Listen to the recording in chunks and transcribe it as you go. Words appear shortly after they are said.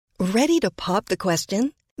Ready to pop the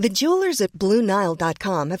question? The jewelers at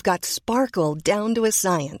BlueNile.com have got sparkle down to a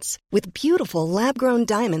science with beautiful lab-grown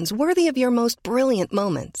diamonds worthy of your most brilliant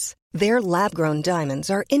moments. Their lab-grown diamonds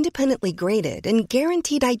are independently graded and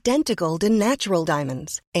guaranteed identical to natural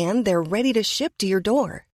diamonds, and they're ready to ship to your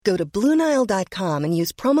door. Go to BlueNile.com and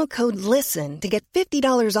use promo code LISTEN to get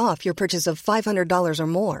 $50 off your purchase of $500 or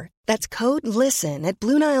more. That's code LISTEN at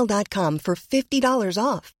BlueNile.com for $50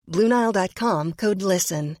 off. BlueNile.com, code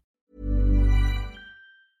LISTEN.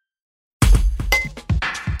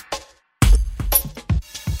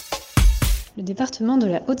 Le département de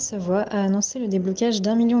la Haute-Savoie a annoncé le déblocage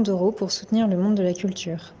d'1 million d'euros pour soutenir le monde de la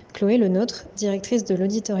culture. Chloé Lenôtre, directrice de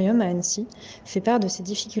l'Auditorium à Annecy, fait part de ses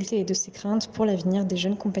difficultés et de ses craintes pour l'avenir des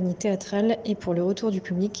jeunes compagnies théâtrales et pour le retour du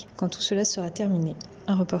public quand tout cela sera terminé.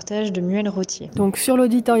 Un reportage de Muel Rottier. Donc sur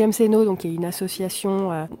l'Auditorium Céno, qui est une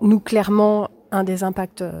association, nous clairement, un des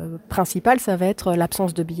impacts principaux, ça va être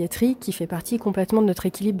l'absence de billetterie qui fait partie complètement de notre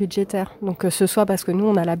équilibre budgétaire. Donc que ce soit parce que nous,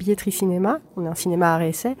 on a la billetterie cinéma, on a un cinéma art et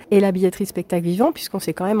essai, et la billetterie spectacle vivant, puisqu'on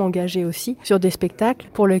s'est quand même engagé aussi sur des spectacles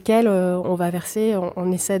pour lesquels on va verser,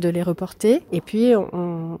 on essaie de les reporter, et puis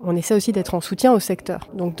on essaie aussi d'être en soutien au secteur.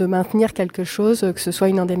 Donc de maintenir quelque chose, que ce soit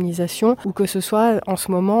une indemnisation, ou que ce soit, en ce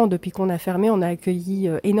moment, depuis qu'on a fermé, on a accueilli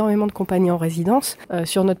énormément de compagnies en résidence.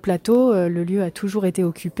 Sur notre plateau, le lieu a toujours été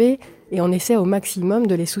occupé, et on essaie au maximum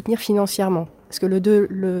de les soutenir financièrement. Parce que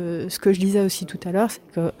ce que je disais aussi tout à l'heure, c'est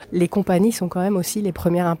que les compagnies sont quand même aussi les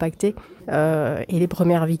premières impactées et les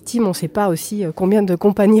premières victimes. On ne sait pas aussi combien de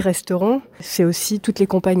compagnies resteront. C'est aussi toutes les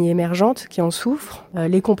compagnies émergentes qui en souffrent.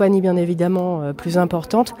 Les compagnies, bien évidemment, plus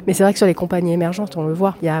importantes. Mais c'est vrai que sur les compagnies émergentes, on le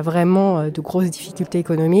voit, il y a vraiment de grosses difficultés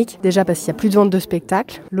économiques. Déjà parce qu'il n'y a plus de vente de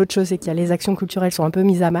spectacles. L'autre chose, c'est qu'il y a les actions culturelles sont un peu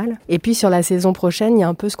mises à mal. Et puis sur la saison prochaine, il y a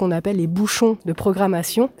un peu ce qu'on appelle les bouchons de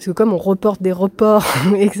programmation. Parce que comme on reporte des reports,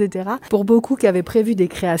 etc., pour beaucoup qui avaient prévu des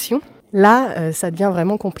créations, là, ça devient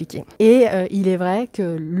vraiment compliqué. Et il est vrai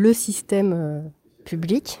que le système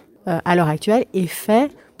public, à l'heure actuelle, est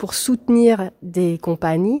fait pour soutenir des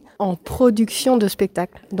compagnies en production de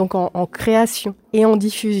spectacles, donc en création et en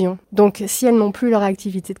diffusion. Donc si elles n'ont plus leur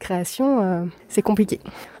activité de création, c'est compliqué.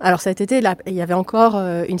 Alors cet été, là, il y avait encore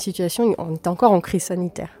une situation, on était encore en crise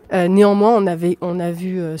sanitaire. Néanmoins, on a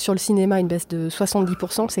vu sur le cinéma une baisse de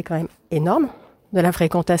 70%, c'est quand même énorme, de la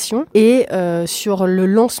fréquentation. Et sur le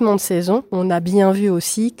lancement de saison, on a bien vu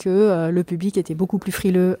aussi que le public était beaucoup plus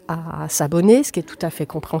frileux à s'abonner, ce qui est tout à fait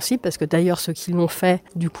compréhensible, parce que d'ailleurs ceux qui l'ont fait,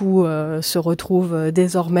 du coup, se retrouvent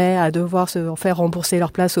désormais à devoir se faire rembourser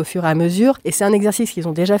leur place au fur et à mesure. Et c'est un exercice qu'ils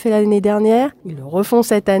ont déjà fait l'année dernière, ils le refont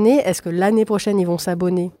cette année. Est-ce que l'année prochaine, ils vont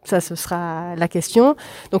s'abonner ? Ça, ce sera la question.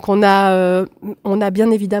 Donc on a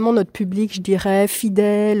bien évidemment notre public, je dirais,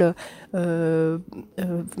 fidèle, je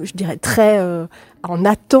dirais très en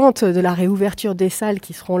attente de la réouverture des salles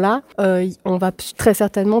qui seront là. On va très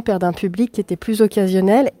certainement perdre un public qui était plus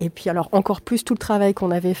occasionnel, et puis alors encore plus tout le travail qu'on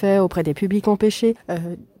avait fait auprès des publics empêchés.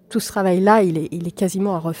 Tout ce travail-là, il est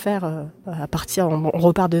quasiment à refaire à partir. On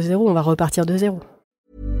repart de zéro, on va repartir de zéro.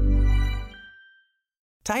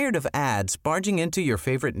 Tired of ads barging into your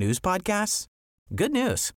favorite news podcasts? Good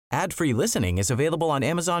news. Ad-free listening is available on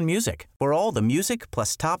Amazon Music for all the music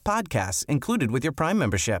plus top podcasts included with your Prime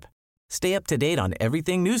membership. Stay up to date on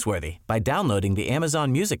everything newsworthy by downloading the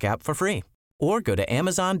Amazon Music app for free or go to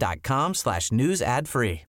amazon.com/news ad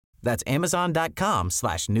free. That's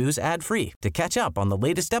amazon.com/news ad free to catch up on the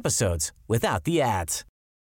latest episodes without the ads.